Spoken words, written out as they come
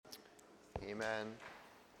Amen.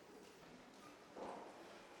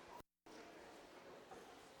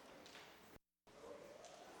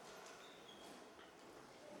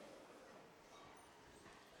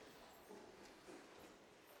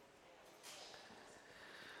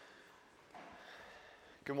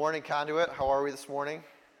 Good morning, Conduit. How are we this morning?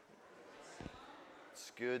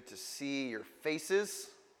 It's good to see your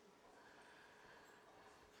faces.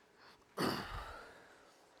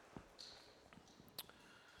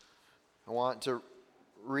 I want to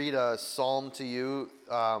read a psalm to you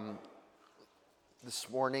this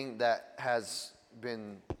morning that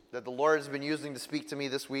the Lord has been using to speak to me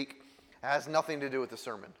this week. It has nothing to do with the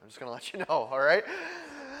sermon. I'm just going to let you know, all right?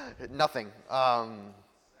 Nothing.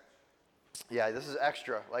 Yeah, this is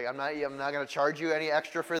extra. Like I'm not going to charge you any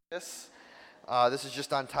extra for this. This is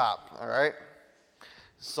just on top, all right?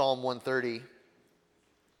 Psalm 130.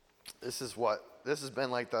 This has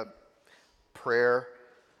been like the prayer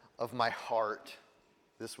of my heart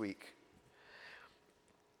this week.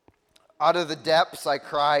 Out of the depths I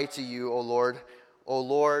cry to you, O Lord. O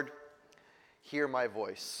Lord, hear my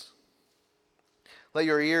voice. Let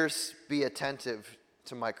your ears be attentive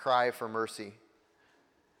to my cry for mercy.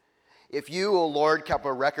 If you, O Lord, kept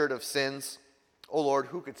a record of sins, O Lord,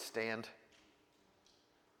 who could stand?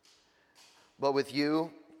 But with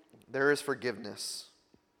you there is forgiveness.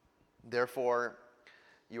 Therefore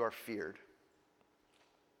you are feared.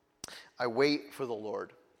 I wait for the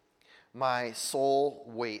Lord. My soul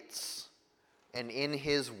waits, and in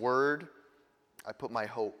his word I put my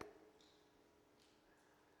hope.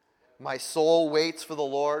 My soul waits for the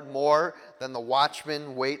Lord more than the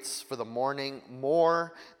watchman waits for the morning,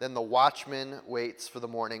 more than the watchman waits for the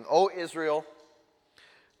morning. O Israel,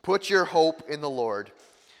 put your hope in the Lord,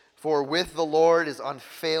 for with the Lord is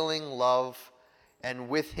unfailing love, and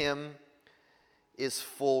with him is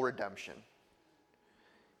full redemption.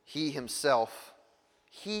 He himself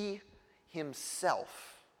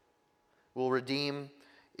will redeem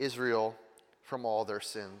Israel from all their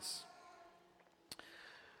sins.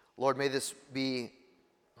 Lord, may this be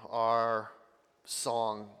our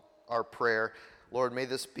song, our prayer. Lord, may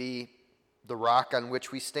this be the rock on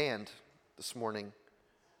which we stand this morning.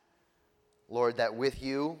 Lord, that with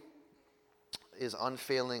you is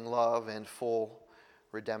unfailing love and full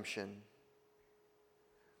redemption.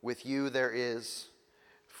 With you there is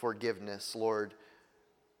forgiveness. Lord,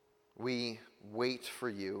 we wait for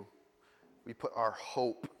you. We put our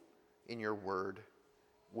hope in your word.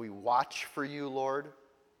 We watch for you, Lord,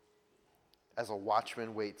 as a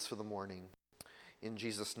watchman waits for the morning. In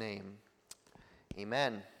Jesus' name,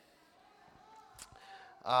 amen.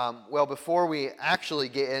 Well, before we actually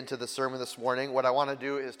get into the sermon this morning, what I want to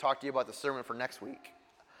do is talk to you about the sermon for next week.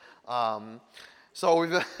 So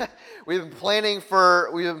we've been planning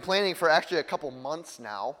for actually a couple months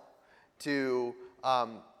now to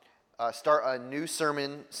start a new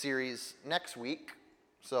sermon series next week.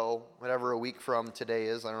 So whatever a week from today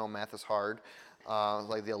is, I don't know, math is hard.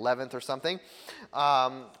 Like the 11th or something.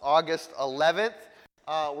 August 11th,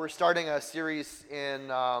 we're starting a series in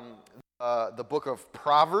the book of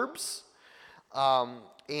Proverbs, and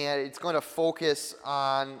it's going to focus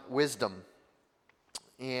on wisdom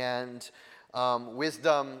and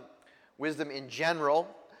wisdom in general,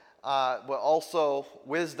 but also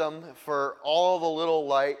wisdom for all the little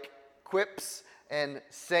like quips and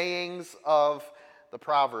sayings of the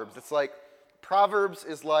Proverbs. It's like Proverbs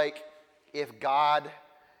is like if God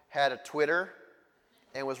had a Twitter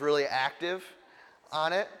and was really active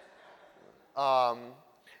on it,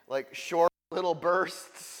 like short little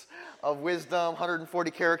bursts of wisdom,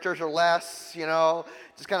 140 characters or less,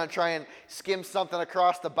 just kind of try and skim something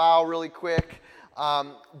across the bow really quick.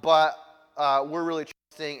 But we're really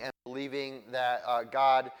trusting and believing that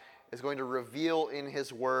God is going to reveal in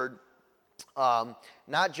his word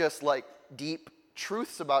not just like deep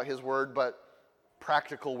truths about his word, but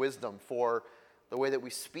practical wisdom for the way that we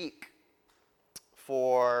speak,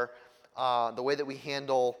 for the way that we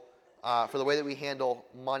handle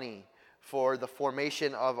money, for the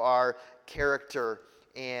formation of our character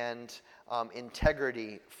and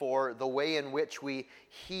integrity, for the way in which we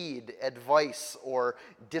heed advice or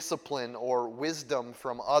discipline or wisdom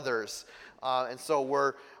from others. And so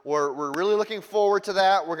we're really looking forward to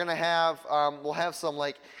that. We're gonna have we'll have some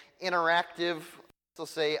like interactive,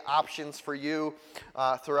 say, options for you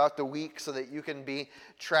throughout the week so that you can be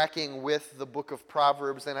tracking with the book of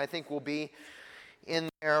Proverbs. And I think we'll be in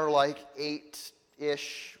there like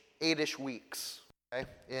eight-ish weeks, okay,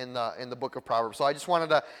 in the book of Proverbs. So I just wanted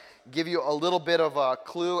to give you a little bit of a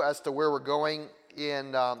clue as to where we're going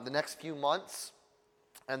in the next few months.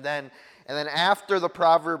 And then after the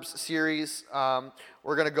Proverbs series,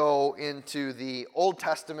 we're going to go into the Old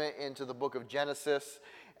Testament, into the book of Genesis,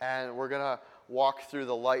 and we're going to walk through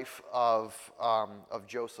the life of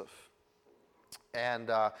Joseph, and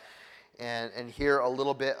hear a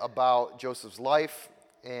little bit about Joseph's life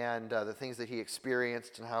and the things that he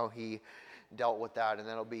experienced and how he dealt with that. And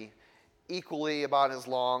that'll be equally about as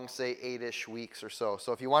long, say 8-ish weeks or so.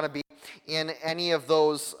 So if you want to be in any of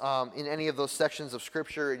those sections of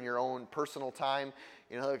Scripture in your own personal time,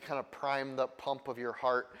 kind of prime the pump of your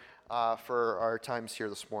heart for our times here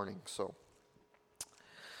this morning. So,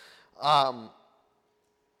 all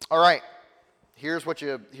right, here's what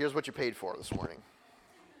you paid for this morning.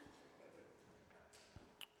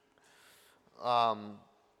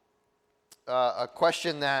 A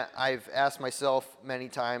question that I've asked myself many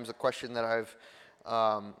times, a question that I've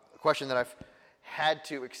had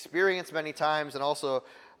to experience many times, and also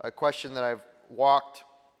a question that I've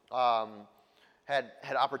had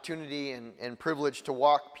opportunity and privilege to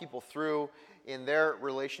walk people through in their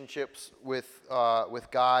relationships with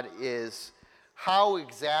God is how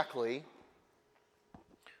exactly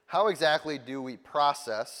do we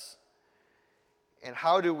process and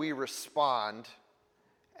how do we respond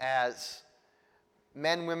as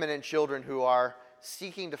men, women, and children who are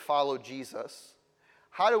seeking to follow Jesus?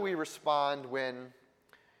 How do we respond when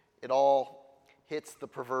it all hits the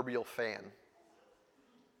proverbial fan?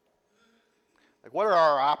 Like, what are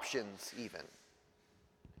our options even?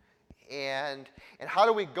 And how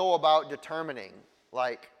do we go about determining,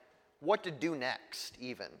 like, what to do next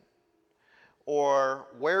even? Or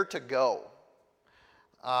where to go?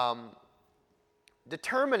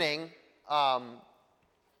 Determining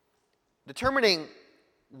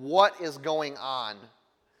what is going on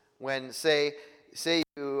when, say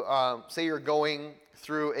you're going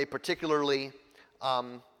through a particularly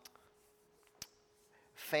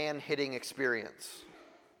fan-hitting experience.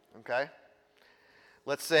 Okay,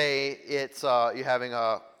 let's say it's you're having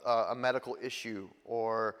a medical issue,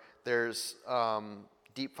 or there's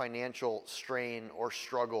deep financial strain or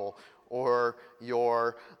struggle, or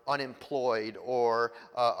you're unemployed, or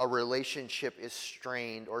a relationship is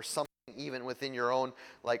strained, or something even within your own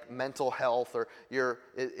mental health, or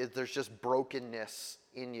there's just brokenness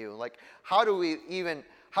in you. Like, how do you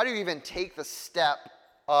even take the step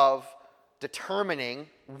of determining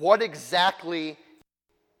what exactly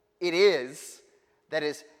it is that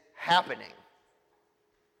is happening?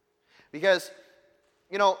 Because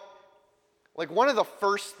one of the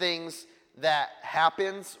first things that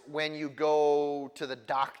happens when you go to the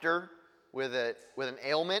doctor with an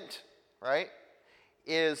ailment, right,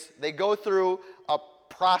 is they go through a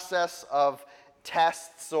process of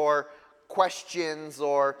tests or questions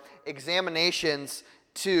or examinations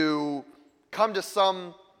to come to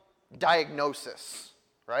some diagnosis,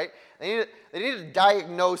 right? They need to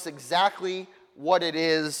diagnose exactly what it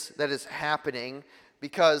is that is happening,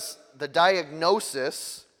 because the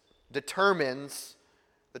diagnosis determines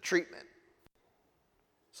the treatment.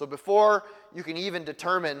 So before you can even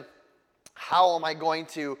determine how am I going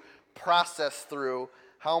to process through,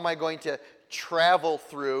 how am I going to travel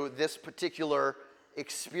through this particular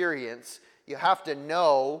experience, you have to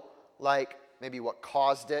know maybe what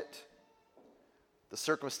caused it, the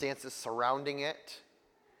circumstances surrounding it,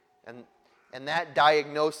 and that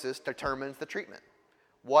diagnosis determines the treatment.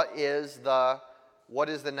 What is the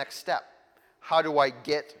next step? How do I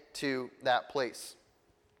get to that place?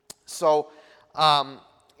 So,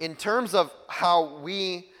 in terms of how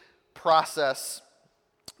we process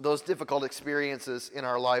those difficult experiences in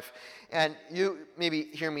our life, and you maybe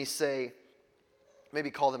hear me say, maybe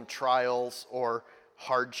call them trials or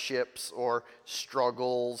hardships or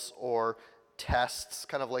struggles or tests,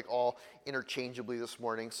 kind of all interchangeably this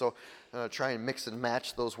morning. So try and mix and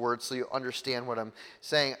match those words so you understand what I'm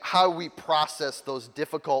saying. How we process those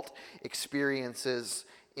difficult experiences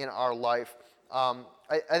in our life. I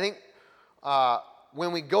think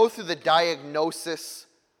when we go through the diagnosis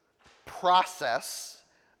process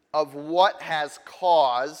of what has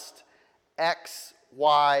caused X,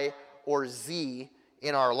 Y, or Z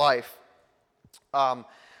in our life, I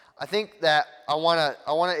think that I want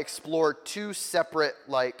to explore two separate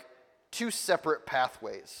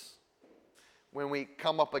pathways when we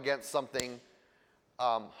come up against something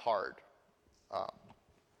hard.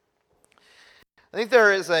 I think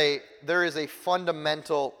there is a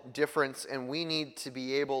fundamental difference, and we need to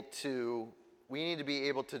be able to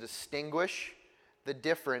distinguish the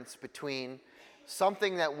difference between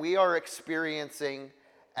something that we are experiencing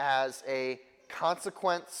as a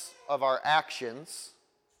consequence of our actions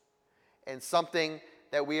and something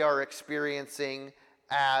that we are experiencing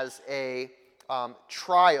as a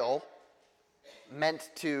trial meant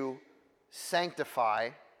to sanctify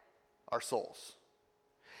our souls.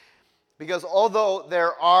 Because although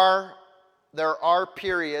there are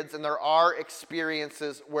periods and there are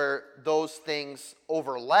experiences where those things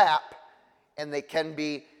overlap and they can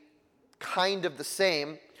be kind of the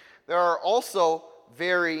same, there are also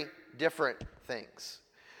very different things.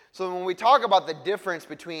 So when we talk about the difference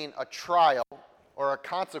between a trial or a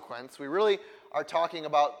consequence, we really are talking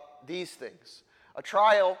about these things. A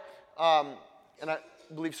trial, and I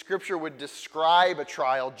believe Scripture would describe a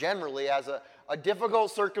trial generally as a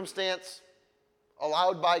difficult circumstance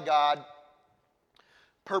allowed by God,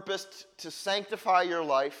 purposed to sanctify your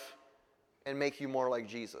life and make you more like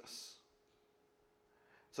Jesus.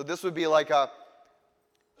 So this would be like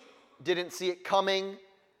didn't see it coming,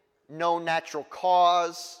 no natural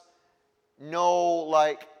cause, no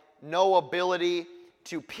ability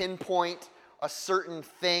to pinpoint a certain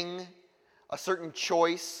thing, a certain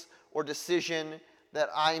choice or decision that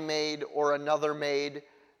I made or another made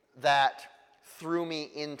that threw me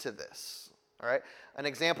into this. All right. An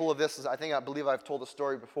example of this is, I believe I've told the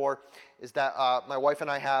story before, is that my wife and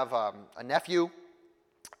I have a nephew.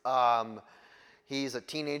 He's a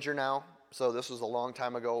teenager now, so this was a long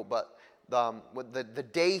time ago. But the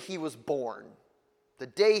day he was born,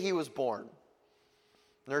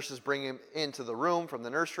 nurses bring him into the room from the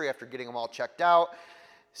nursery after getting him all checked out.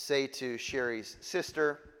 Say to Sherry's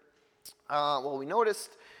sister, well, we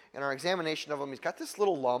noticed in our examination of him, he's got this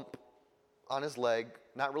little lump on his leg.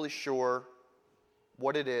 Not really sure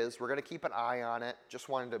what it is. We're going to keep an eye on it. Just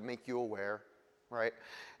wanted to make you aware, right?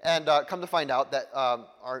 And come to find out that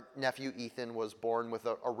our nephew Ethan was born with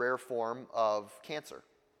a rare form of cancer.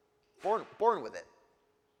 Born with it.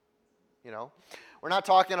 You know, we're not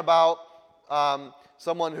talking about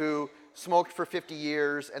someone who smoked for 50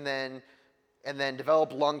 years and then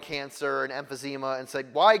developed lung cancer and emphysema and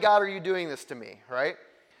said, "Why, God, are you doing this to me?" Right?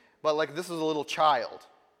 But like, this is a little child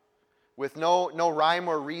with no rhyme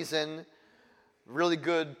or reason, really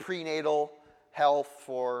good prenatal health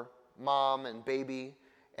for mom and baby,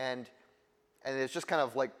 and it's just kind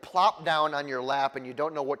of like plopped down on your lap and you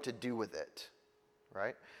don't know what to do with it,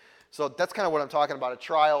 right? So that's kind of what I'm talking about, a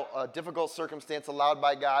trial, a difficult circumstance allowed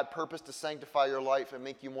by God, purpose to sanctify your life and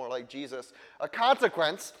make you more like Jesus. A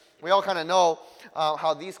consequence, we all kind of know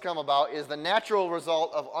how these come about, is the natural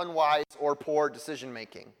result of unwise or poor decision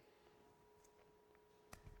making.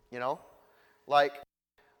 You know? Like,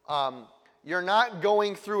 you're not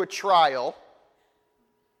going through a trial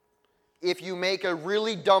if you make a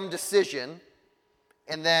really dumb decision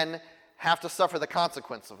and then have to suffer the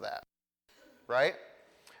consequence of that, right?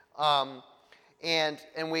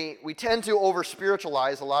 And we tend to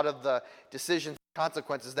over-spiritualize a lot of the decisions and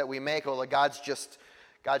consequences that we make. Oh, like God's just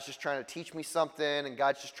trying to teach me something, and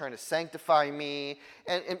God's just trying to sanctify me.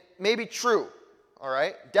 And maybe true, all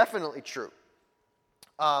right? Definitely true.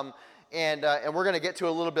 And we're going to get to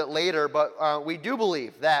a little bit later, but we do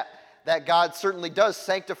believe that God certainly does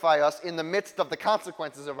sanctify us in the midst of the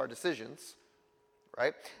consequences of our decisions,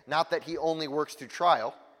 right? Not that he only works through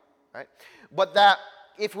trial, right? But that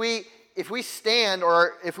if we stand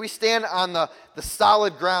on the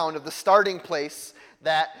solid ground of the starting place,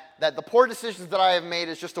 that the poor decisions that I have made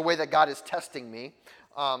is just a way that God is testing me,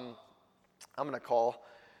 I'm going to call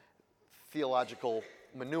theological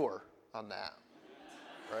manure on that,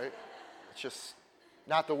 right? It's just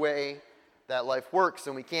not the way that life works,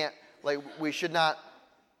 and we should not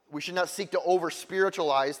seek to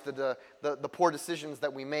over-spiritualize the poor decisions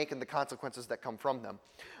that we make and the consequences that come from them.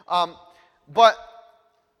 But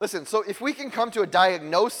listen, so if we can come to a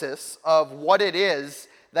diagnosis of what it is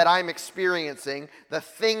that I'm experiencing, the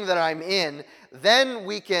thing that I'm in, then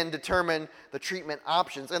we can determine the treatment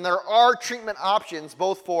options. And there are treatment options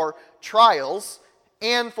both for trials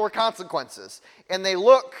and for consequences. And they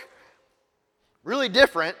look really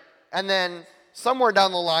different, and then somewhere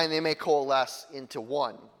down the line they may coalesce into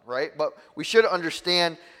one, right? But we should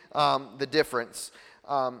understand the difference.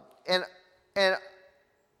 And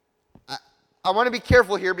I want to be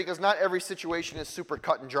careful here because not every situation is super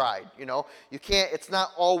cut and dried, you know. It's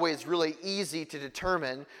not always really easy to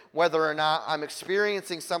determine whether or not I'm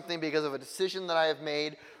experiencing something because of a decision that I have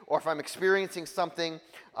made, or if I'm experiencing something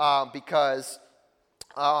because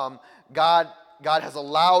God has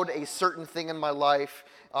allowed a certain thing in my life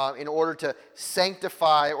in order to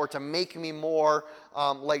sanctify or to make me more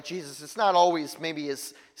like Jesus. It's not always maybe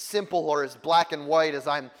as simple or as black and white as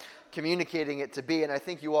I'm communicating it to be, and I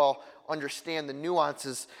think you all understand the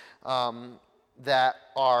nuances that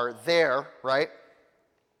are there, right?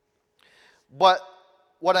 But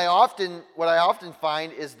what I often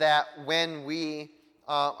find is that when we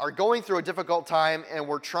are going through a difficult time and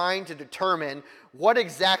we're trying to determine what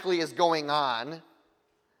exactly is going on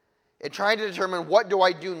and trying to determine what do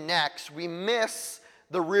I do next, we miss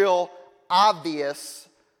the real obvious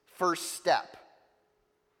first step.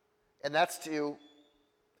 And that's to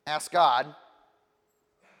ask God,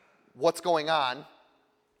 what's going on?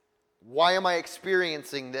 Why am I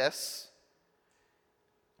experiencing this?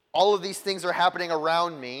 All of these things are happening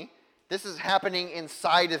around me. This is happening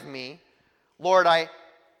inside of me. Lord, I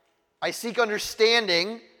seek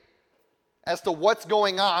understanding as to what's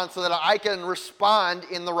going on so that I can respond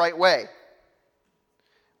in the right way.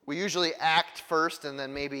 We usually act first and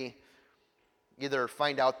then maybe either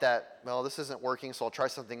find out that, well, this isn't working, so I'll try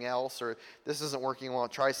something else, or this isn't working, well, I'll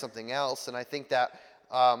try something else. And I think that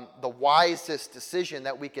the wisest decision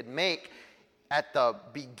that we could make at the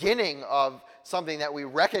beginning of something that we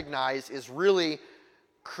recognize is really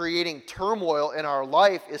creating turmoil in our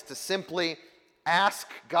life is to simply ask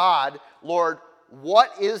God, Lord,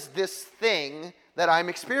 what is this thing that I'm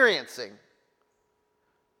experiencing?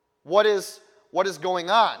 What is going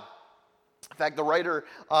on? In fact, the writer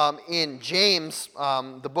in James,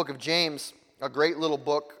 the book of James, a great little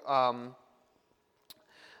book,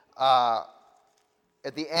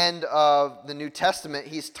 at the end of the New Testament,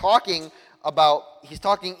 he's talking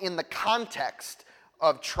in the context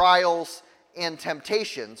of trials and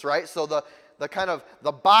temptations, right? So the kind of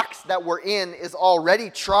the box that we're in is already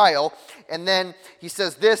trial. And then he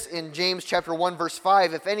says this in James chapter 1, verse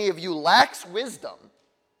 5, if any of you lacks wisdom,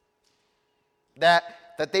 that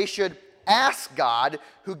they should ask God,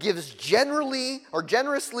 who gives generally or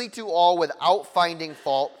generously to all without finding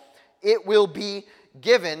fault, it will be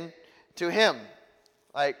given to him.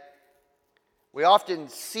 Like, we often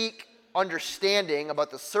seek understanding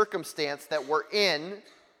about the circumstance that we're in,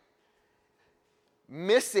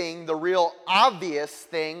 missing the real obvious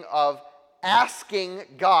thing of asking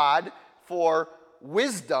God for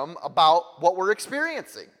wisdom about what we're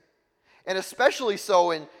experiencing. And especially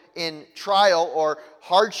so in trial or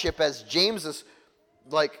hardship, as James is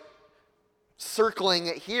like circling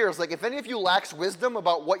it here. It's like, if any of you lacks wisdom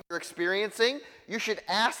about what you're experiencing, you should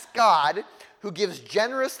ask God, who gives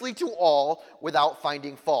generously to all without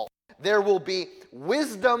finding fault. There will be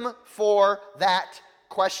wisdom for that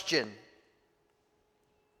question.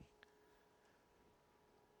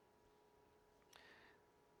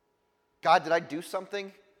 God, did I do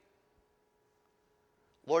something?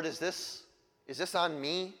 Lord, is this on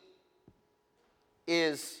me?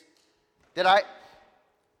 Did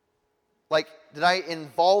I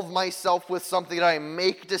involve myself with something? Did I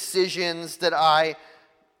make decisions? Did I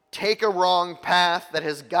take a wrong path that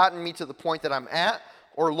has gotten me to the point that I'm at?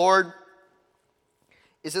 Or Lord,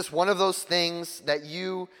 is this one of those things that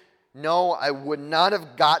you know I would not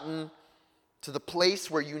have gotten to the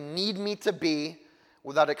place where you need me to be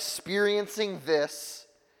without experiencing this?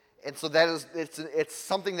 And so it's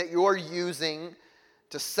something that you're using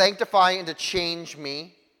to sanctify and to change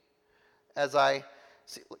me as I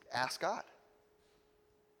ask God.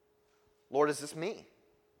 Lord, is this me?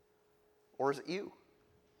 Or is it you?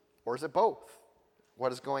 Or is it both?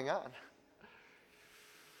 What is going on?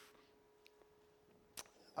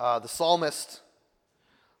 The psalmist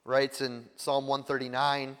writes in Psalm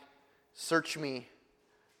 139, "Search me,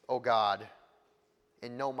 O God,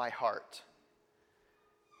 and know my heart.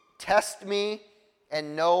 Test me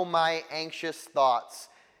and know my anxious thoughts.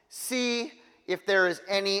 See if there is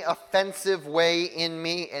any offensive way in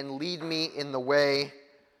me, and lead me in the way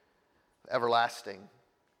everlasting."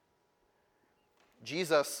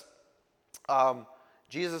 Jesus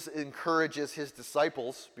encourages his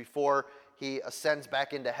disciples before he ascends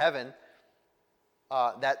back into heaven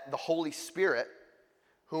that the Holy Spirit,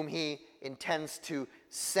 whom he intends to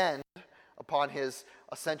send upon his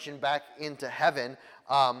ascension back into heaven,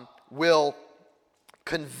 will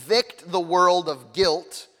convict the world of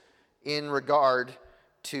guilt in regard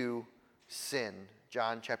to sin.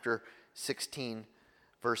 John chapter 16,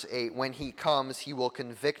 verse 8. When he comes, he will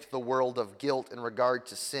convict the world of guilt in regard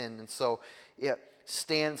to sin. And so it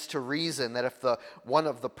stands to reason that if one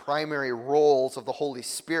of the primary roles of the Holy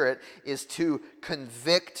Spirit is to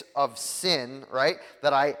convict of sin, right?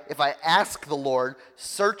 That if I ask the Lord,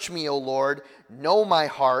 "Search me, O Lord, know my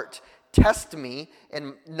heart, test me,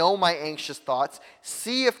 and know my anxious thoughts.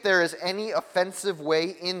 See if there is any offensive way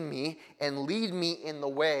in me, and lead me in the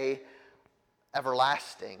way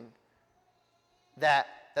everlasting." That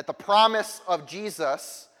the promise of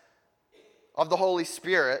Jesus, of the Holy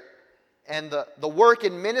Spirit, and the work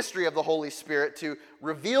and ministry of the Holy Spirit to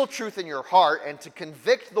reveal truth in your heart and to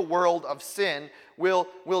convict the world of sin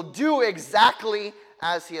will do exactly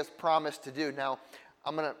as he has promised to do. Now,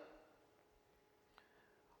 I'm going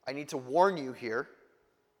I need to warn you here,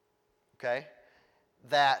 okay,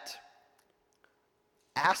 that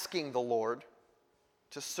asking the Lord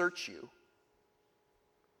to search you,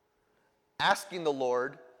 asking the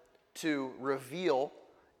Lord to reveal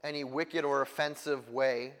any wicked or offensive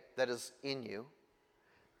way that is in you,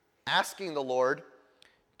 asking the Lord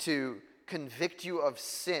to convict you of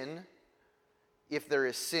sin if there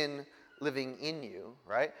is sin living in you,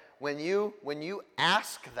 right? When you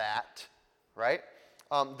ask that, right,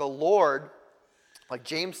 the Lord, like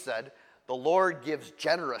James said, the Lord gives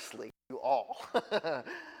generously to all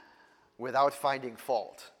without finding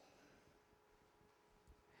fault.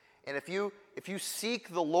 And if you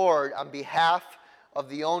seek the Lord on behalf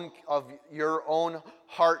of your own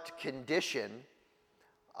heart condition,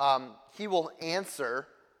 He will answer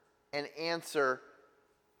and answer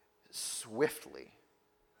swiftly.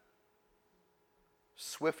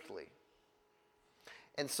 Swiftly.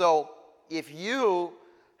 And so, if you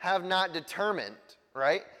have not determined,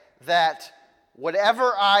 right, that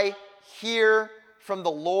whatever I hear from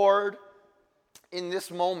the Lord in this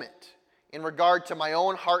moment, in regard to my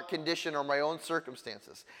own heart condition or my own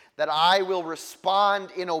circumstances, that I will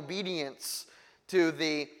respond in obedience to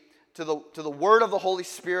the word of the Holy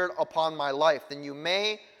Spirit upon my life, then you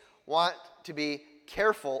may want to be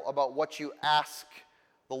careful about what you ask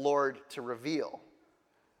the Lord to reveal.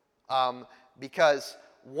 Because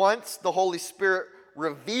once the Holy Spirit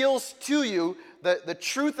reveals to you the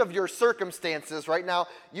truth of your circumstances right now,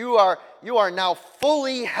 you are now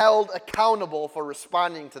fully held accountable for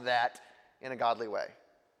responding to that in a godly way.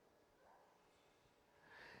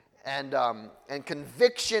 And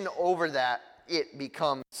conviction over that, it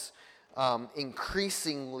becomes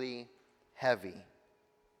increasingly heavy.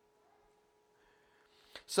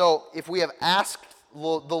 So if we have asked the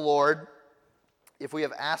Lord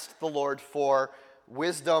for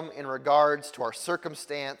wisdom in regards to our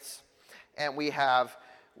circumstance, and we have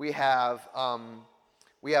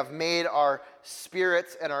made our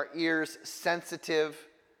spirits and our ears sensitive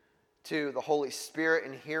to the Holy Spirit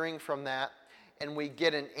and hearing from that, and we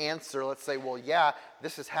get an answer, let's say, well, yeah,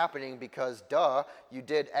 this is happening because, you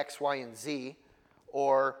did X, Y, and Z,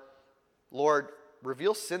 or, Lord,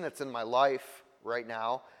 reveal sin that's in my life right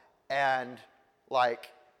now, and, like,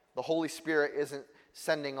 the Holy Spirit isn't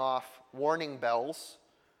sending off warning bells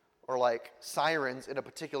or, like, sirens in a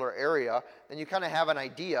particular area, then you kind of have an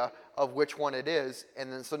idea of which one it is,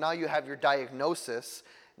 and then so now you have your diagnosis.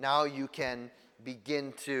 Now you can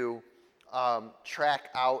begin to track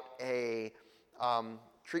out a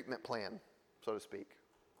treatment plan, so to speak.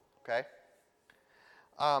 Okay?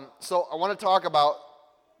 So I want to talk about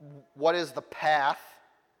what is the path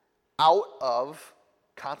out of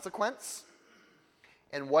consequence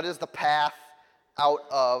and what is the path out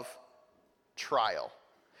of trial.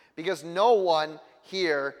 Because no one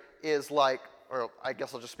here is like, or I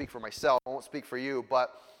guess I'll just speak for myself, I won't speak for you,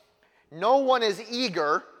 but no one is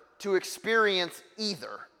eager to experience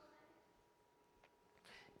either.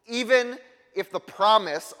 Even if the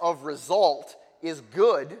promise of result is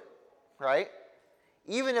good, right?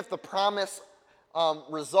 Even if the promise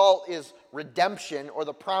result is redemption, or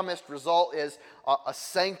the promised result is a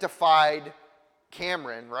sanctified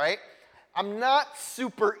Cameron, right? I'm not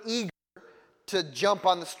super eager to jump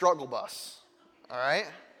on the struggle bus, all right?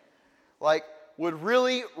 Like, would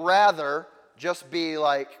really rather just be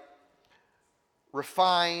like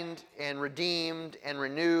refined and redeemed and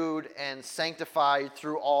renewed and sanctified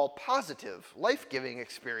through all positive, life-giving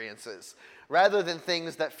experiences, rather than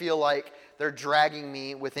things that feel like they're dragging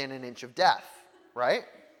me within an inch of death, right?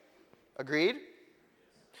 Agreed?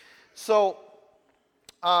 So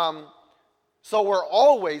we're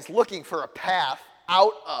always looking for a path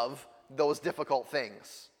out of those difficult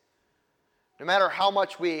things. No matter how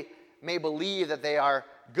much we may believe that they are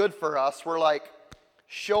good for us, we're like,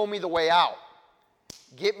 show me the way out.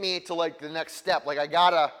 Get me to like the next step. Like I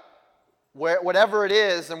gotta, whatever it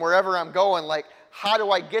is and wherever I'm going, like how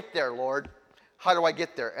do I get there, Lord? How do I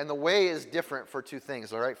get there? And the way is different for two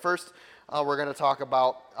things, all right? First, we're going to talk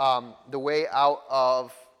about the way out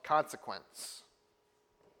of consequence.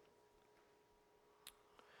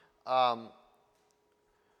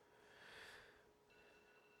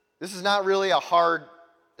 This is not really a hard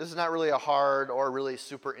or really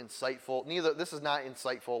super insightful. This is not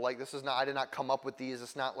insightful. Like I did not come up with these.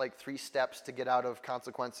 It's not like 3 steps to get out of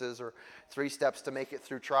consequences or 3 steps to make it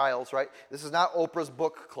through trials, right? This is not Oprah's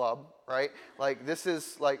book club, right? Like this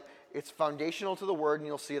is like, it's foundational to the word and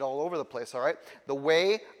you'll see it all over the place, all right? The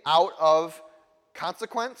way out of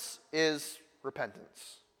consequence is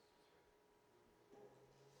repentance.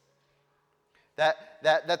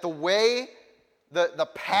 That the way, the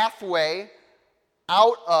pathway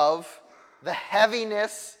out of the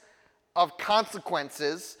heaviness of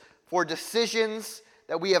consequences for decisions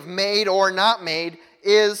that we have made or not made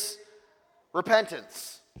is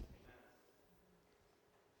repentance.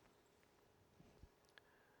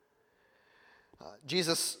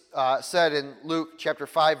 Jesus said in Luke chapter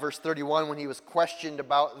 5, verse 31, when he was questioned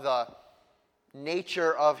about the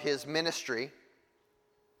nature of his ministry,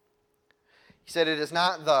 he said, "It is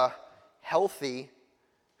not the healthy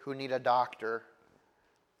who need a doctor,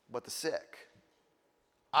 but the sick.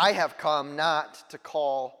 I have come not to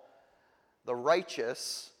call the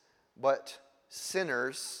righteous, but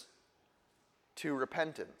sinners to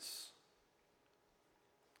repentance."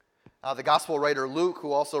 The gospel writer Luke,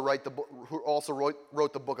 who also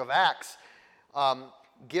wrote the book of Acts,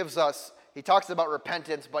 gives us, he talks about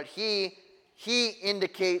repentance, but he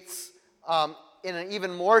indicates in an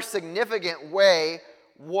even more significant way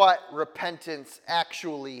what repentance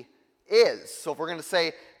actually is. So if we're going to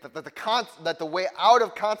say that the way out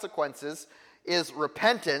of consequences is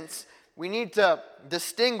repentance, we need to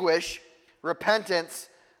distinguish repentance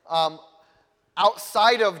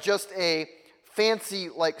outside of just a fancy,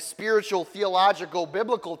 like, spiritual, theological,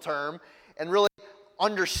 biblical term, and really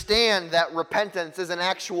understand that repentance is an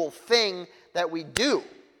actual thing that we do.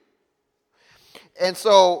 And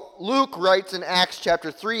so Luke writes in Acts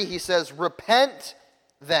chapter 3, he says, "Repent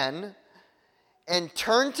then and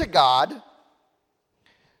turn to God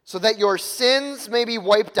so that your sins may be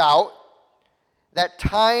wiped out, that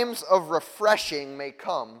times of refreshing may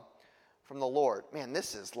come from the Lord." Man,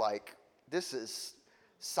 this is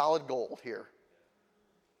solid gold here.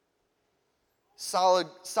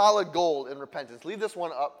 Solid gold in repentance. Leave this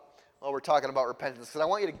one up while we're talking about repentance, because I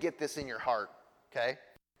want you to get this in your heart, okay?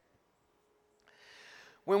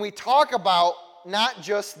 When we talk about not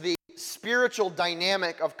just the spiritual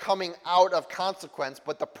dynamic of coming out of consequence,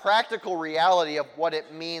 but the practical reality of what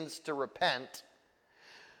it means to repent,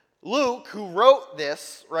 Luke, who wrote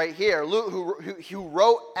this right here, Luke, who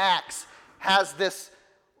wrote Acts, has this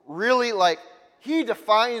really, like, he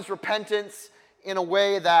defines repentance in a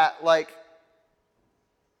way that, like,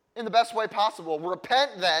 in the best way possible.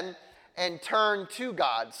 Repent then and turn to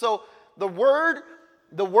God. So the word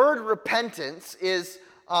repentance is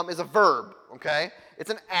a verb, okay? It's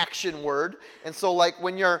an action word. And so, like,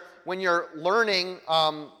 when you're learning,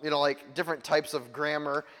 like, different types of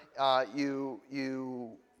grammar,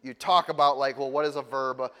 you talk about, like, well, what is a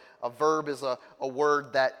verb? A verb is a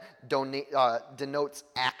word that denotes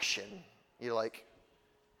action. You're like,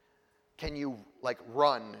 can you, like,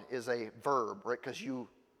 run is a verb, right? Because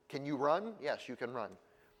can you run? Yes, you can run.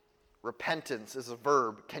 Repentance is a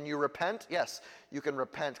verb. Can you repent? Yes, you can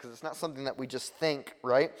repent, because it's not something that we just think,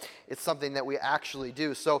 right? It's something that we actually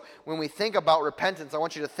do. So when we think about repentance, I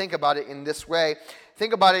want you to think about it in this way.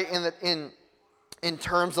 Think about it in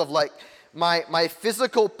terms of, like, my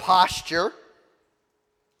physical posture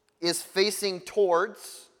is facing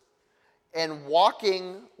towards and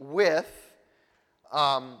walking with,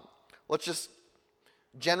 let's just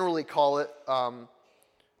generally call it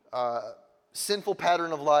sinful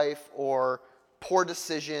pattern of life, or poor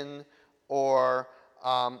decision, or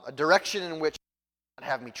a direction in which God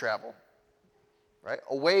have me travel, right?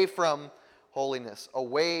 Away from holiness,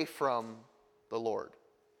 away from the Lord.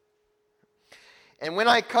 And when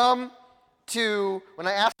I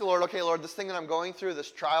ask the Lord, okay, Lord, this thing that I'm going through,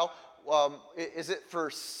 this trial, is it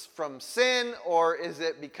from sin, or is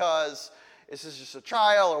it because this is just a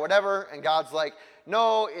trial or whatever? And God's like,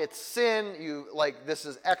 no, it's sin. This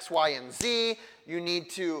is X, Y, and Z. You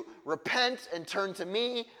need to repent and turn to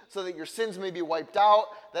me so that your sins may be wiped out,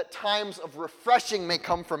 that times of refreshing may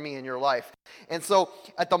come from me in your life. And so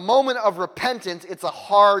at the moment of repentance, it's a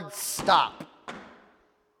hard stop.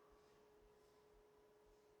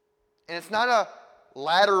 And it's not a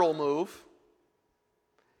lateral move.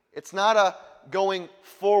 It's not a going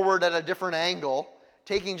forward at a different angle,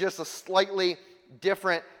 taking just a slightly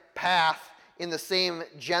different path in the same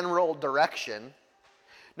general direction.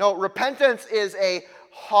 No, repentance is a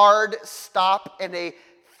hard stop and a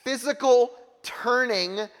physical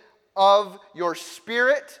turning of your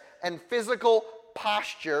spirit and physical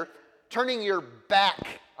posture, turning your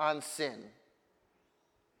back on sin.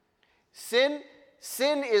 Sin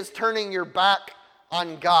is turning your back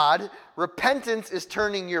on God. Repentance is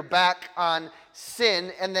turning your back on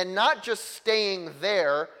sin, and then not just staying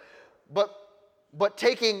there, but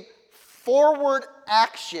taking forward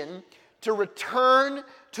action to return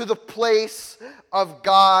to the place of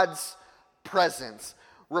God's presence.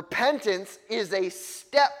 Repentance is a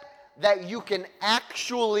step that you can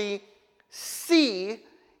actually see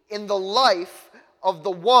in the life of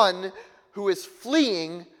the one who is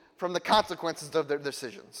fleeing from the consequences of their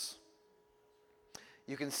decisions.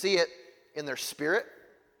 You can see it in their spirit,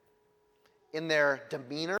 in their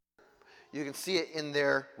demeanor. You can see it in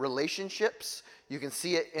their relationships. You can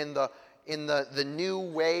see it in the new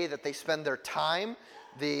way that they spend their time,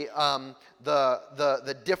 the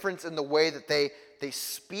difference in the way that they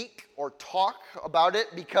speak or talk about it,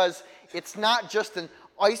 because it's not just an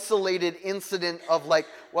isolated incident of like,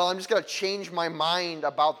 well, I'm just going to change my mind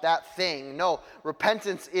about that thing. No,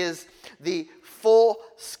 repentance is the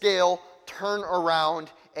full-scale turn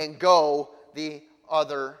around and go the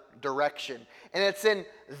other direction. And it's in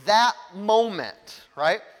that moment,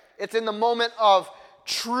 right? It's in the moment of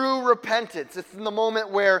true repentance. It's in the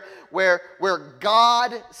moment where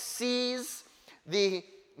God sees the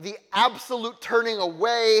absolute turning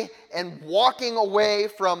away and walking away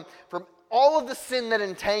from all of the sin that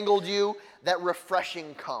entangled you, that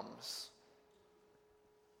refreshing comes.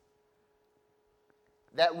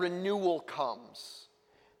 That renewal comes.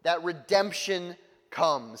 That redemption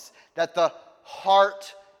comes. That the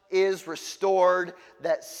heart is restored.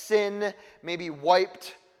 That sin may be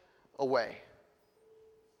wiped away.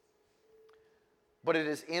 But it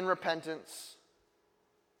is in repentance,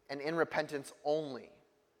 and in repentance only,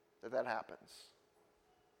 that happens.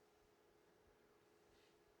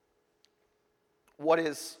 What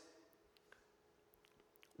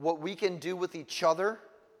we can do with each other,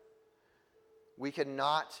 we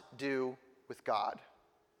cannot do with God.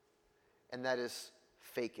 And that is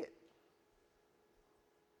fake it.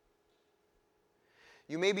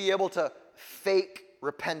 You may be able to fake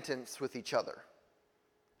repentance with each other.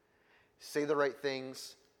 Say the right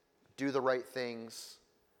things, do the right things,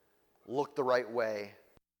 look the right way,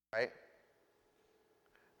 right?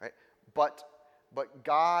 Right? But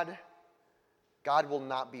God will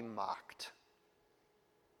not be mocked.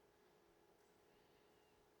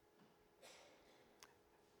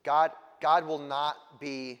 God will not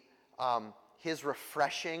be his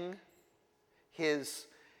refreshing, his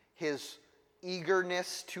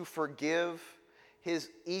eagerness to forgive, his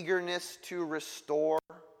eagerness to restore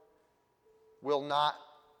will not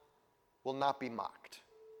be mocked.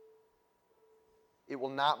 It will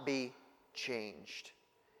not be changed.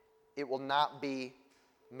 It will not be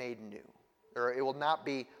made new. Or it will not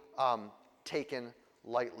be taken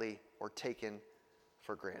lightly or taken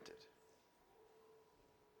for granted.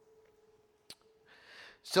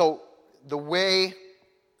 So the way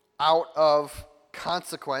out of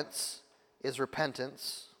consequence is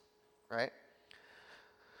repentance, right?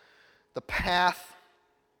 The path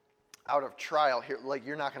out of trial here, like,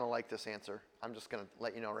 you're not going to like this answer. I'm just going to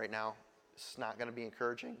let you know right now. It's not going to be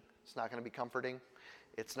encouraging. It's not going to be comforting.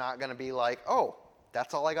 It's not going to be like, oh,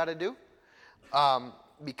 that's all I got to do.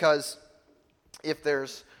 Because if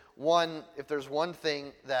there's one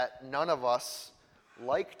thing that none of us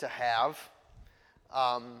like to have,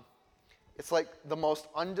 it's like the most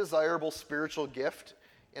undesirable spiritual gift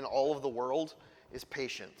in all of the world is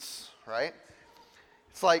patience, right?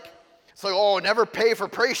 It's like, oh, never pay for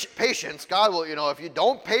patience. God will, if you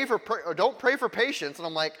don't pray for patience. And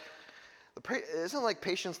I'm like, isn't like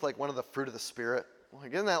patience like one of the fruit of the Spirit?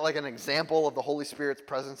 Like, isn't that like an example of the Holy Spirit's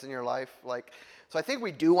presence in your life? Like, so I think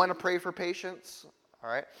we do want to pray for patience. All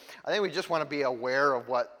right, I think we just want to be aware of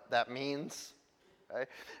what that means. Okay?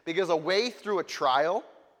 Because a way through a trial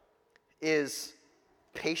is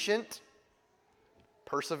patient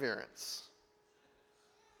perseverance.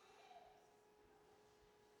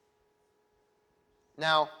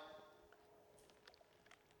 Now,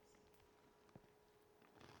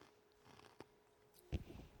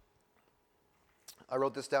 I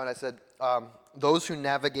wrote this down. I said, those who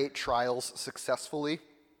navigate trials successfully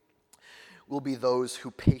will be those who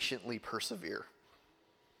patiently persevere.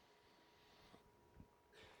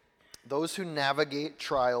 Those who navigate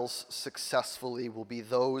trials successfully will be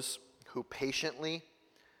those who patiently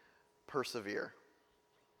persevere.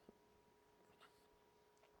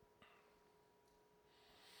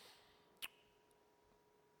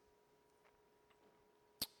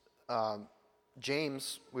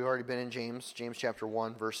 James, we've already been in James chapter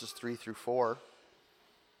 1, verses 3 through 4.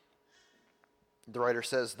 The writer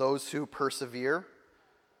says, those who persevere.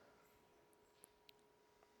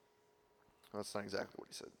 That's not exactly what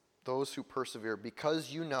he said. Those who persevere, because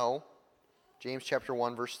you know, James chapter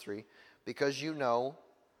 1, verse 3, because you know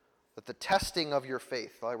that the testing of your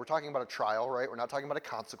faith, right? We're talking about a trial, right? We're not talking about a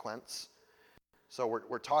consequence. So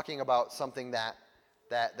we're talking about something that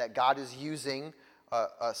God is using,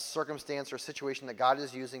 a circumstance or a situation that God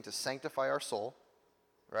is using to sanctify our soul,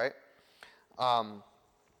 right?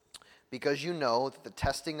 Because you know that the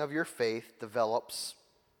testing of your faith develops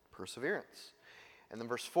perseverance. And then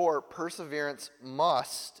verse 4, perseverance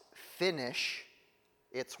must finish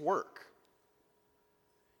its work.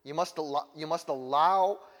 You must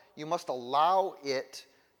allow it,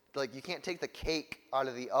 like you can't take the cake out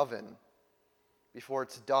of the oven before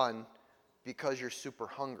it's done because you're super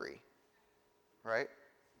hungry, right?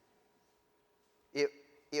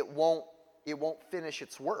 It won't finish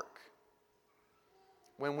its work.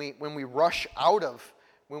 When we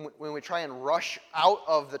try and rush out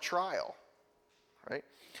of the trial, right?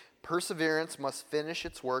 Perseverance must finish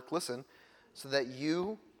its work, listen, so that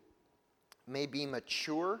you may be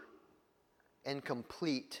mature and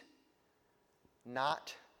complete,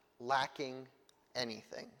 not lacking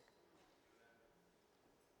anything.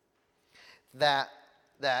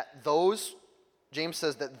 James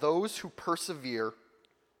says that those who persevere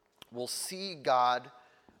will see God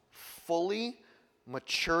fully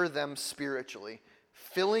mature them spiritually,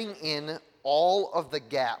 filling in all of the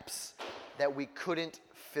gaps that we couldn't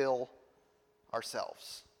fill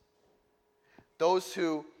ourselves. Those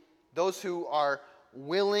who are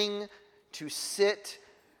willing to sit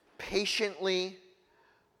patiently,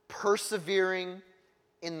 persevering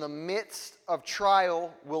in the midst of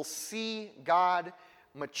trial will see God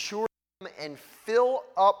mature them and fill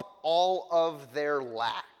up all of their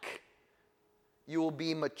lack. You will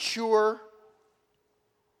be mature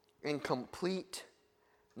and complete,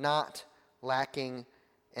 not lacking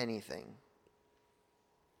anything.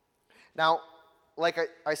 Now, like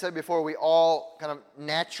I said before, we all kind of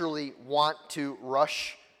naturally want to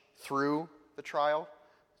rush through the trial.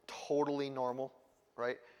 Totally normal,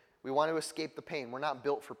 right? We want to escape the pain. We're not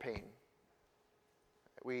built for pain.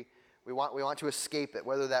 We want to escape it,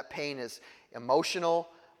 whether that pain is emotional,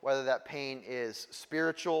 whether that pain is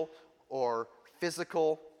spiritual or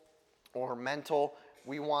physical or mental.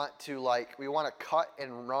 We want to cut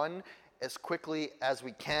and run as quickly as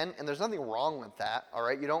we can, and there's nothing wrong with that, all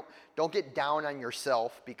right? You don't get down on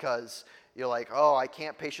yourself because you're like, oh, I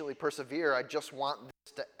can't patiently persevere. I just want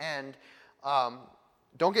this to end.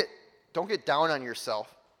 Don't get down on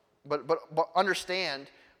yourself, but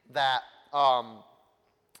understand that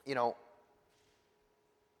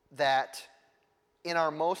that in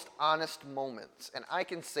our most honest moments, and I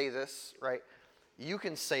can say this, right? You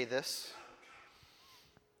can say this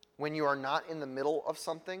when you are not in the middle of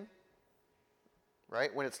something.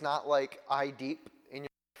 Right? When it's not like eye deep in your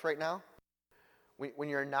life right now. When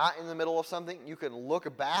you're not in the middle of something, you can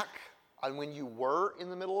look back on when you were in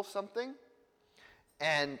the middle of something,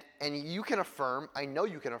 and you can affirm, I know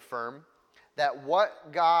you can affirm, that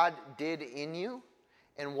what God did in you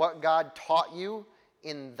and what God taught you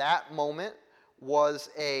in that moment was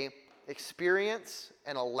a experience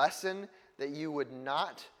and a lesson that you would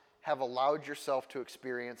not have allowed yourself to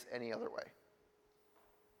experience any other way.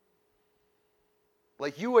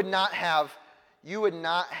 Like you would not have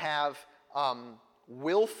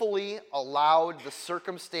willfully allowed the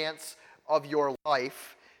circumstance of your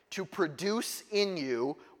life to produce in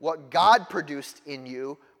you what God produced in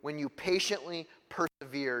you when you patiently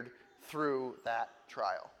persevered through that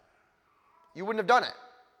trial. You wouldn't have done it,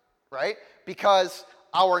 right? Because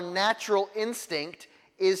our natural instinct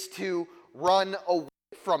is to run away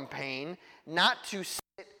from pain, not to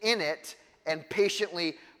sit in it and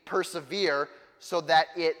patiently persevere so that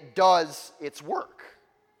it does its work.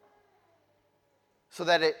 So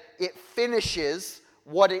that it finishes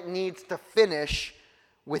what it needs to finish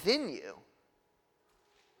within you.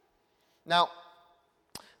 Now,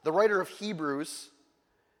 the writer of Hebrews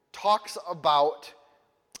talks about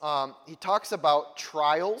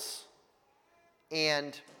trials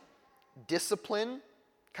and discipline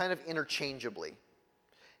kind of interchangeably.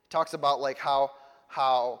 He talks about like how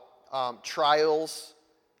trials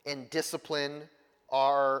and discipline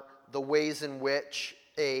are the ways in which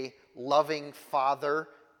a loving father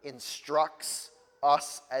instructs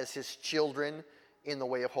us as his children in the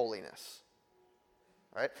way of holiness.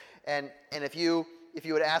 Right? And if you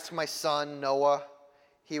would ask my son Noah,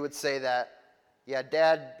 he would say that, yeah,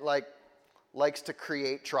 Dad likes to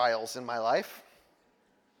create trials in my life.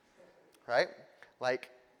 Right? Like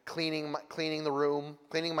cleaning my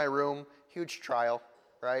room, huge trial,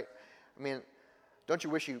 right? I mean, don't you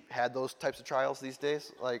wish you had those types of trials these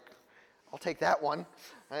days? Like, I'll take that one.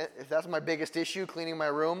 Right? If that's my biggest issue, cleaning my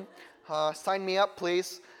room, sign me up,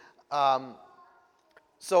 please.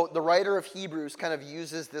 So the writer of Hebrews kind of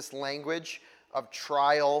uses this language of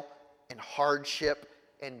trial and hardship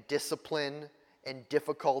and discipline and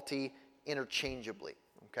difficulty interchangeably,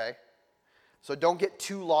 okay? So don't get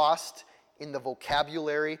too lost in the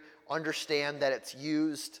vocabulary. Understand that it's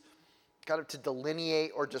used kind of to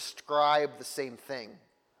delineate or describe the same thing,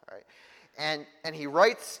 all right? And he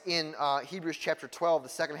writes in Hebrews chapter 12, the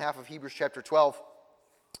second half of Hebrews chapter 12,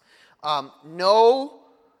 No,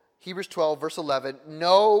 Hebrews 12, verse 11,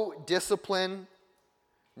 no discipline,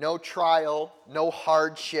 no trial, no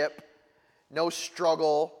hardship, no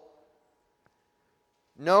struggle.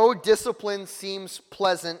 No discipline seems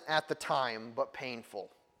pleasant at the time, but painful.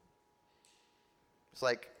 It's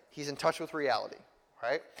like he's in touch with reality,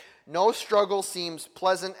 right? No struggle seems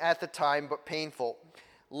pleasant at the time, but painful.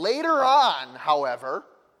 Later on, however,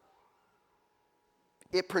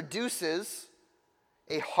 it produces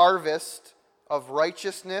a harvest of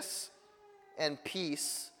righteousness and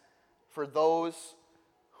peace for those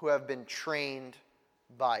who have been trained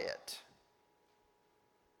by it.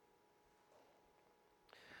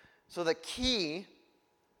 So the key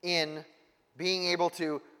in being able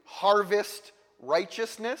to harvest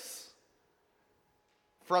righteousness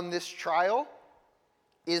from this trial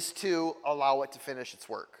is to allow it to finish its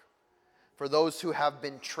work. For those who have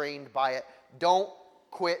been trained by it, don't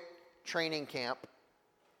quit training camp,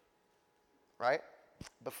 right,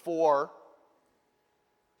 before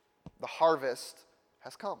the harvest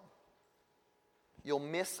has come. You'll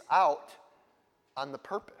miss out on the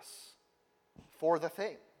purpose for the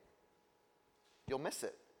thing. You'll miss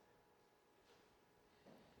it.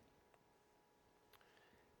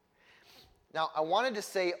 Now, I wanted to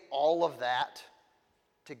say all of that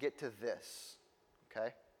to get to this,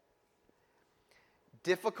 okay?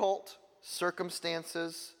 Difficult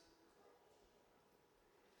circumstances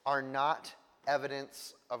are not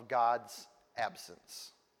evidence of God's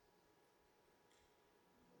absence.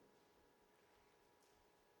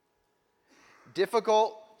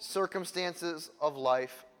 Difficult circumstances of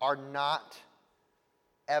life are not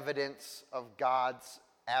evidence of God's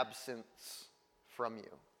absence from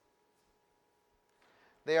you.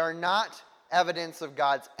 They are not evidence of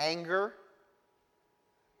God's anger,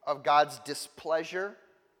 of God's displeasure,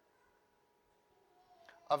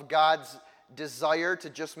 of God's desire to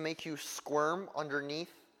just make you squirm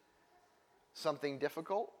underneath something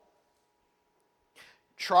difficult.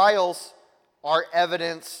 Trials are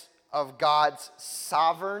evidence of God's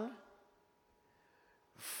sovereign,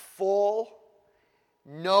 full,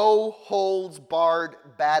 no holds barred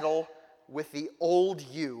battle with the old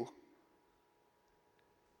you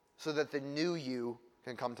so that the new you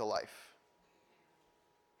can come to life.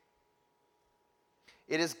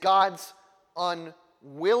 It is God's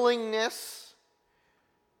unwillingness.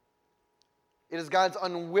 It is God's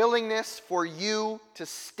unwillingness for you to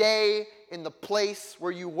stay in the place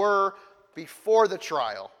where you were before the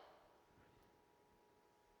trial.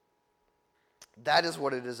 That is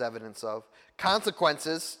what it is evidence of.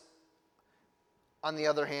 Consequences, on the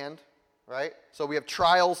other hand, right? So we have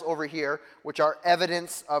trials over here, which are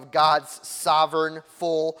evidence of God's sovereign,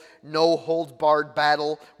 full, no holds barred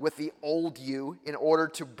battle with the old you in order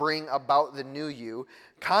to bring about the new you.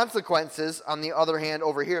 Consequences, on the other hand,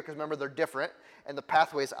 over here, because remember they're different, and the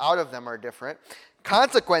pathways out of them are different.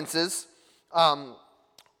 Consequences,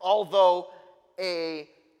 although a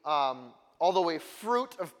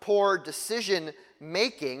fruit of poor decision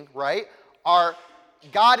making, right, are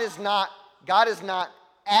God is not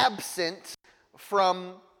absent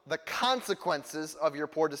from the consequences of your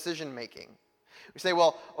poor decision making. We say,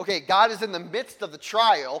 well, okay, God is in the midst of the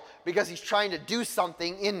trial because he's trying to do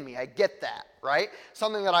something in me. I get that, right?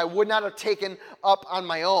 Something that I would not have taken up on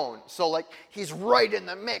my own. So like he's right in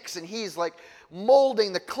the mix and he's like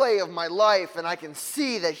molding the clay of my life, and I can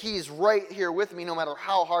see that he's right here with me no matter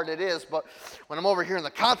how hard it is. But when I'm over here in the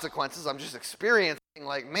consequences, I'm just experiencing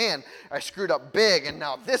like, man, I screwed up big, and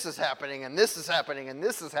now this is happening, and this is happening, and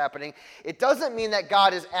this is happening. It doesn't mean that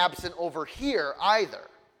God is absent over here either.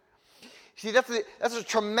 See, that's a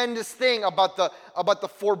tremendous thing about the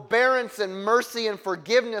forbearance and mercy and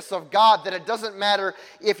forgiveness of God, that it doesn't matter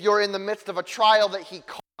if you're in the midst of a trial that he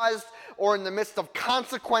caused or in the midst of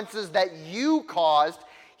consequences that you caused,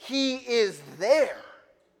 he is there.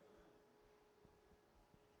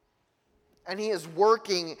 And he is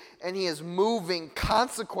working and he is moving.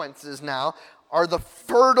 Consequences now are the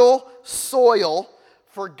fertile soil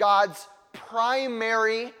for God's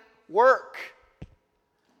primary work,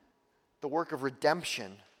 the work of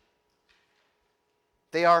redemption.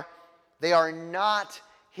 They are not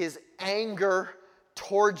his anger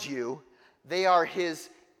towards you. They are his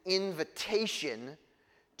invitation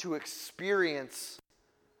to experience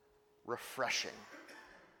refreshing.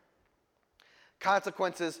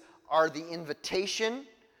 Consequences are the invitation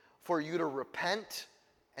for you to repent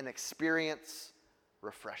and experience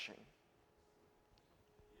refreshing.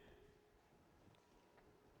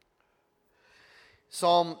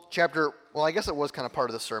 Psalm chapter, well, I guess it was kind of part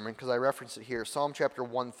of the sermon because I referenced it here. Psalm chapter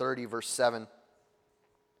 130, verse 7.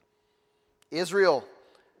 Israel,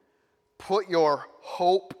 Put your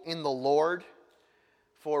hope in the Lord,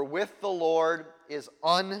 for with the Lord is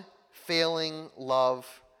unfailing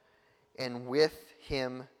love, and with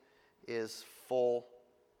him is full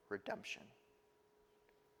redemption.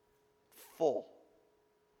 Full,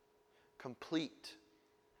 complete,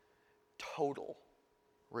 total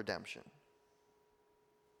redemption.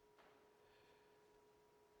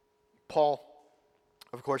 Paul,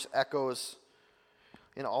 of course, echoes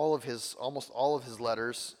in almost all of his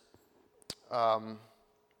letters, the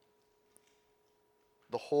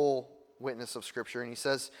whole witness of Scripture. And he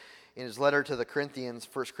says in his letter to the Corinthians,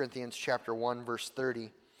 1 Corinthians chapter 1, verse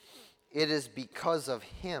 30, "It is because of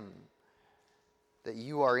him that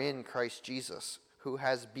you are in Christ Jesus, who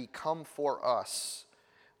has become for us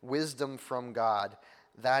wisdom from God,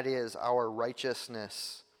 that is our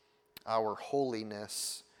righteousness, our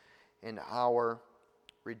holiness, and our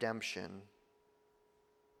redemption."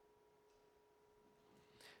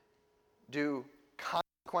 Do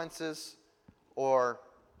consequences or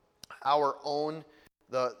our own,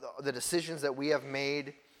 the decisions that we have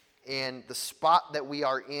made and the spot that we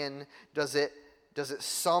are in, does it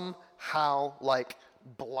somehow like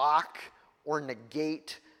block or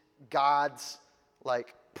negate God's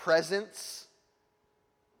like presence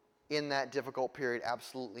in that difficult period?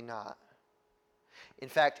 Absolutely not. In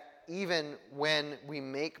fact, even when we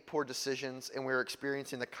make poor decisions and we're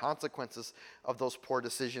experiencing the consequences of those poor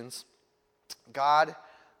decisions, God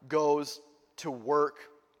goes to work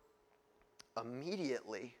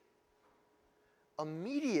immediately to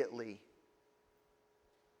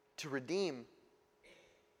redeem,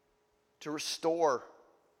 to restore,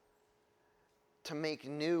 to make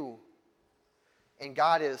new. And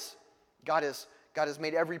God has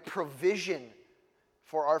made every provision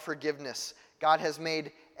for our forgiveness. God has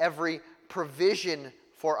made every provision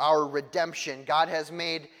for our redemption. God has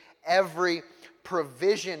made every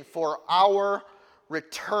provision for our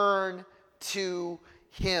return to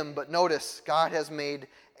him. But notice, God has made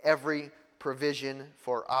every provision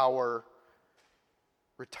for our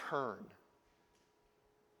return.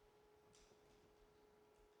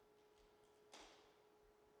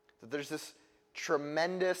 That there's this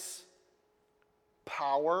tremendous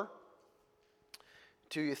power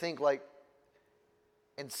to, you think, like,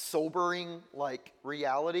 and sobering, like,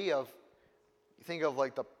 reality of, you think of,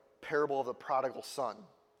 like, the parable of the prodigal son,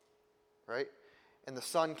 right? And the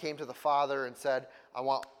son came to the father and said, I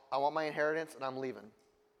want my inheritance and I'm leaving.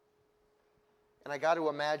 And I got to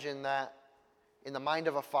imagine that in the mind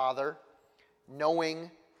of a father,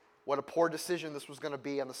 knowing what a poor decision this was going to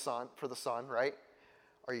be for the son, right?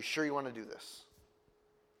 Are you sure you want to do this?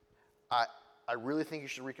 I really think you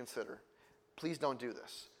should reconsider. Please don't do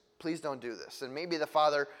this. Please don't do this. And maybe the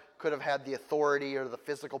father could have had the authority or the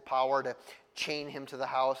physical power to chain him to the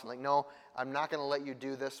house and like, no, I'm not going to let you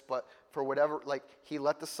do this. But for whatever, like, he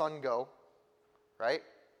let the son go, right?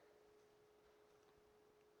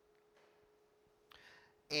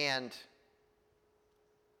 And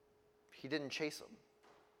he didn't chase him.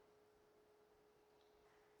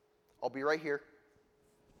 I'll be right here.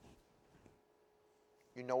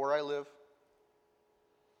 You know where I live.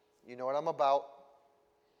 You know what I'm about.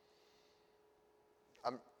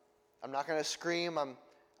 I'm not going to scream. I'm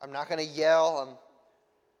not going to yell.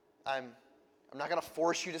 I'm not going to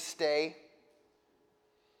force you to stay.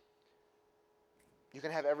 You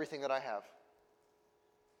can have everything that I have.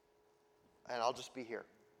 And I'll just be here.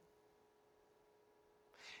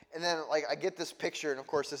 And then, like, I get this picture, and of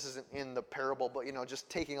course this isn't in the parable, but, you know, just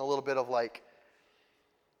taking a little bit of, like,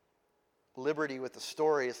 liberty with the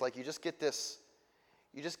story. It's like you just get this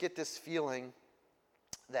feeling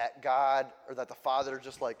that God, or that the father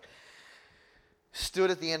just, like,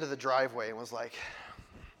 stood at the end of the driveway and was like,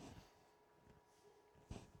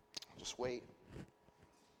 just wait.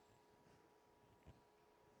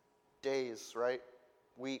 Days, right?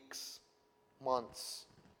 Weeks, months.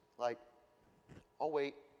 Like, I'll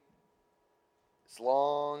wait. As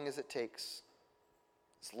long as it takes.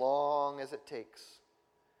 As long as it takes.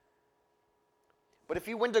 But if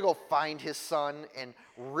he went to go find his son and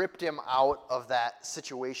ripped him out of that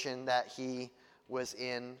situation that he was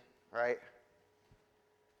in, right?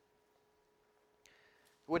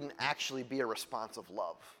 It wouldn't actually be a response of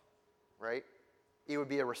love, right? It would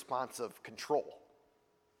be a response of control.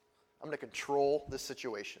 I'm going to control this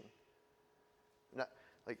situation.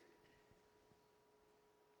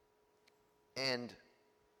 And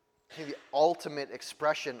I think the ultimate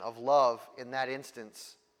expression of love in that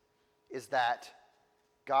instance is that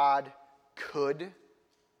God could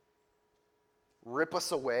rip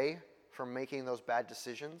us away from making those bad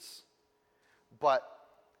decisions, but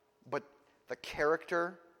the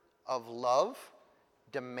character of love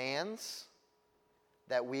demands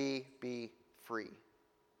that we be free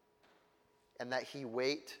and that he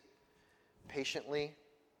wait patiently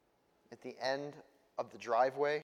at the end of the driveway